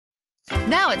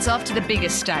Now it's off to the big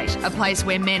estate, a place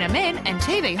where men are men and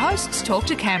TV hosts talk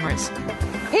to cameras.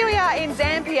 Here we are in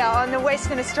Dampier on the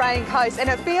Western Australian coast, and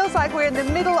it feels like we're in the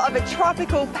middle of a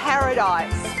tropical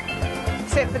paradise,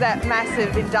 except for that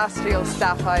massive industrial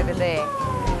stuff over there.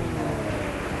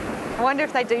 I wonder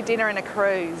if they do dinner and a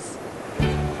cruise.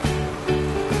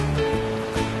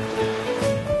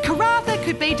 Karratha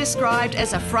could be described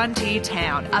as a frontier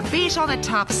town, a bit on the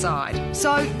tough side.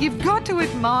 So you've got to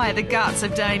admire the guts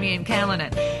of Damian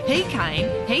Callinan. He came,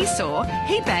 he saw,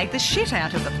 he bagged the shit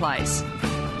out of the place.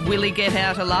 Will he get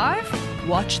out alive?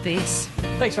 Watch this.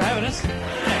 Thanks for having us.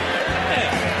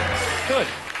 Yeah. Good.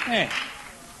 Yeah.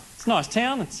 It's a nice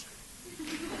town.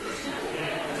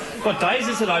 What days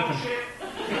is it open?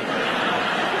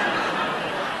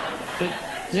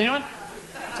 Does anyone?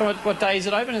 So what day is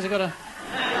it open? Has it got a...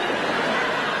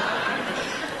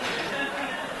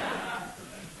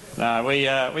 No, we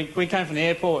came from the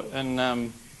airport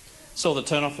and saw the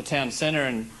turn off for town centre,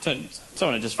 and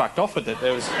someone had just fucked off with it.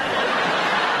 There was...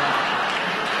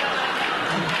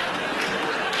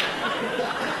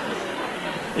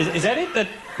 Is that it?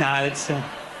 No,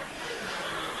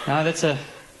 that's a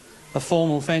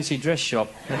formal fancy dress shop.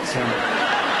 That's,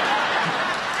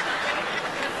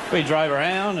 we drove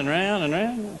around and round and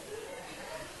round.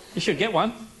 You should get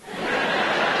one.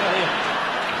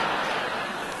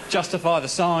 Justify the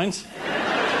signs.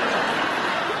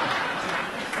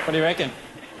 What do you reckon?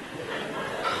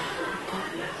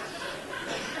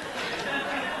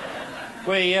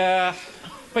 We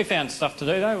found stuff to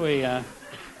do though.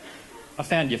 I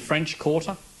found your French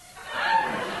Quarter.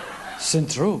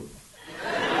 Central.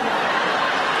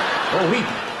 Oh,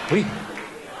 oui.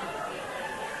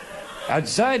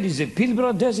 Outside is a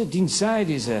Pilbara desert, inside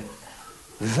is a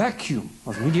vacuum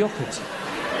of mediocrity.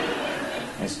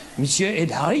 Yes. Monsieur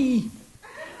Ed Harry,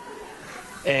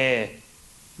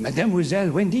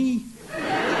 Mademoiselle Wendy,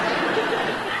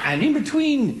 and in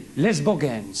between, Les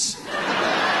Bogans.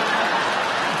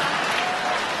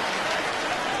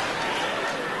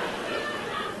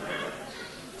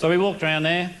 So we walked around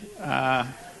there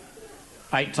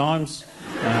 8 times.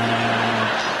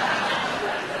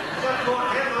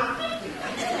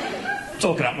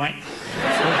 Talk it up, mate.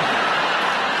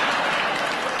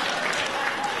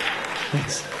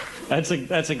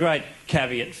 That's a great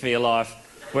caveat for your life.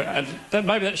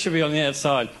 Maybe that should be on the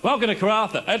outside. Welcome to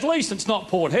Karratha. At least it's not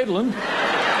Port Hedland.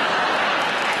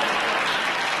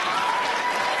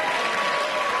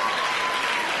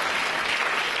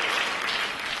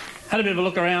 Had a bit of a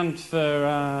look around for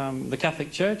the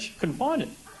Catholic Church. Couldn't find it.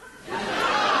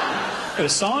 There were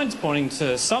signs pointing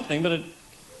to something, but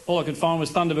all I could find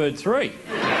was Thunderbird 3.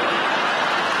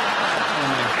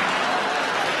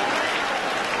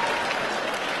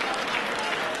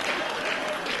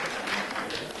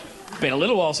 Been a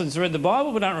little while since I read the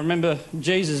Bible, but I don't remember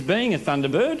Jesus being a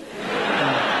Thunderbird.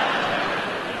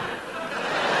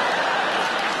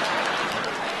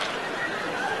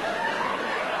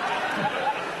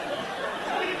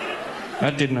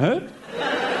 That didn't hurt.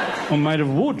 I'm made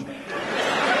of wood.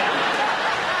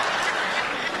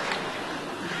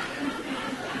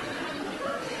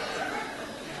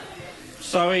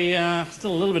 So we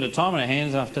still a little bit of time on our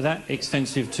hands after that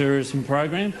extensive tourism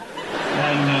program.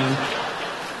 And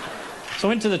so I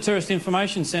went to the Tourist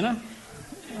Information Centre.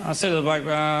 I said to the bloke,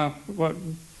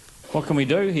 what can we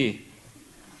do here?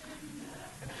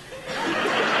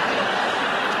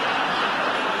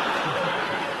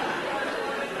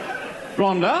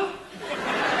 Rhonda?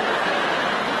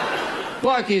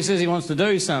 Bloke here says he wants to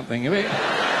do something. We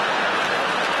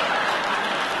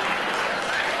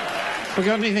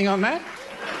got anything on that?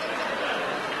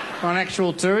 On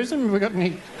actual tourism? Have we got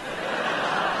any...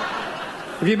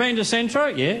 Have you been to Centro?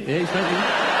 Yeah, he's been to...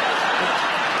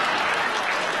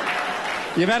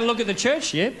 You've had a look at the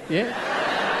church? Yeah.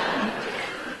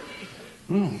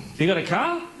 Have you got a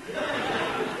car?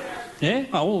 Yeah?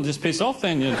 Oh, well, just piss off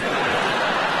then.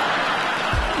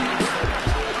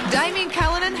 Damian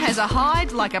Callinan has a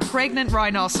hide like a pregnant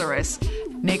rhinoceros.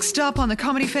 Next stop on the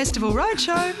Comedy Festival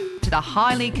Roadshow, to the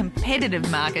highly competitive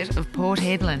market of Port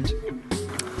Hedland.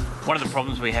 One of the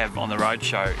problems we have on the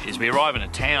Roadshow is we arrive in a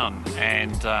town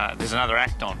and there's another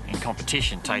act on in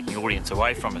competition, taking audience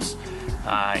away from us.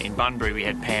 In Bunbury we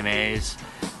had Pam Ayres,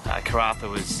 Karratha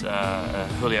was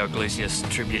Julio Iglesias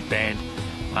tribute band.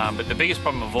 But the biggest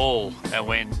problem of all are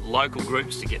when local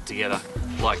groups to get together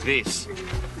like this.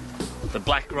 The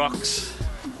Black Rocks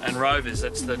and Rovers,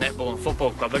 that's the netball and football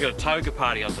club, they've got a toga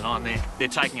party on tonight and they're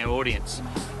taking our audience.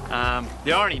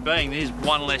 The irony being there's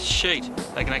one less sheet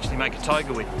they can actually make a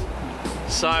toga with.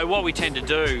 So what we tend to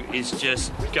do is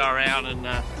just go around and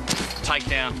take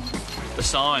down the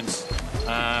signs.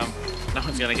 No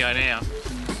one's going to go now.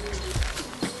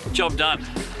 Job done.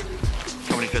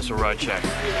 Comedy Festival Roadshow.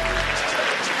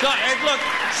 Look,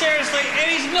 seriously, it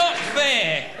is not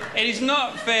fair. It is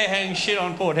not fair having shit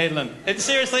on Port Hedland. It's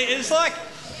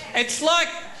like,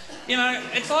 you know,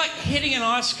 it's like hitting an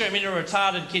ice cream into a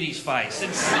retarded kiddie's face.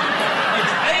 It's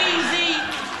easy,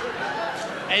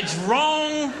 it's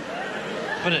wrong,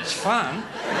 but it's fun.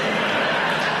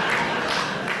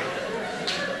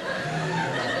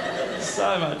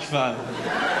 So much fun.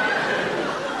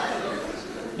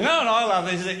 You know what I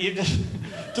love is that you just,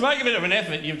 to make a bit of an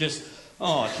effort, you've just,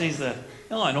 oh, geez, the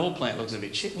iron ore plant looks a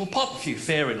bit shit. We'll pop a few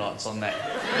fairy lights on that.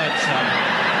 That's,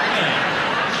 yeah.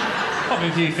 Pop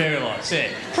a few fairy lights,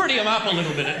 yeah. Pretty them up a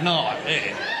little bit at night,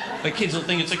 yeah. The kids will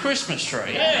think it's a Christmas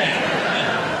tree,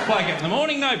 yeah. Wake up in the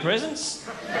morning, no presents.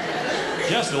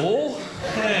 Just ore,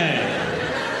 yeah.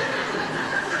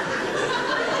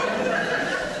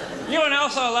 You know what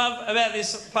else I love about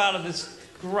this part of this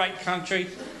great country?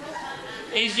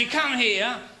 Is you come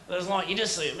here, there's like, you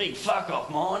just see a big fuck-off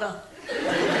miner.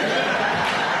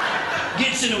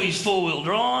 Gets into his four-wheel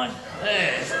drive,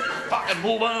 there's fucking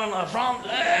bull bar on the front,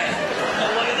 there.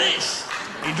 Now look at this.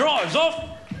 He drives off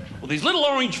with his little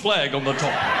orange flag on the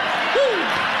top. Woo!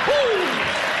 Woo!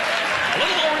 A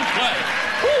little orange flag.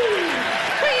 Woo!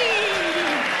 Whee!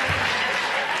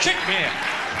 Check me out.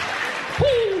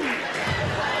 Woo!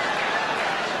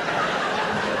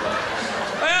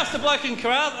 I asked the bloke in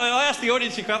Carruth, I asked the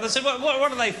audience in Carruth, I said, what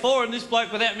are they for? And this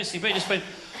bloke, without missing a beat, just went,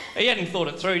 he hadn't thought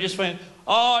it through, he just went,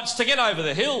 oh, it's to get over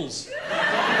the hills.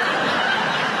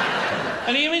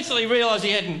 And he immediately realised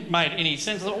he hadn't made any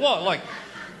sense. I thought, what, like,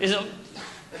 is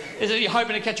it you're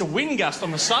hoping to catch a wind gust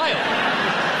on the sail?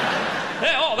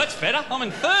 Yeah, oh, that's better. I'm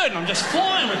in third and I'm just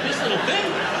flying with this little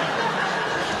thing.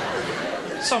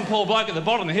 Some poor bloke at the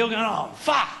bottom of the hill going, oh, I'm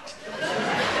fucked.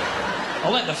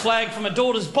 I'll let the flag from my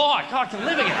daughter's bike. I can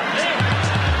live again.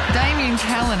 Yeah. Damian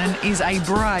Callinan is a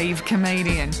brave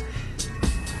comedian.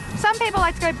 Some people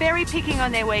like to go berry picking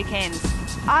on their weekends.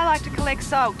 I like to collect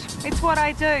salt. It's what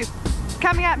I do.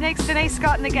 Coming up next, Denise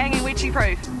Scott and the gang in Witchy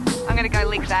Proof. I'm going to go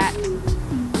lick that.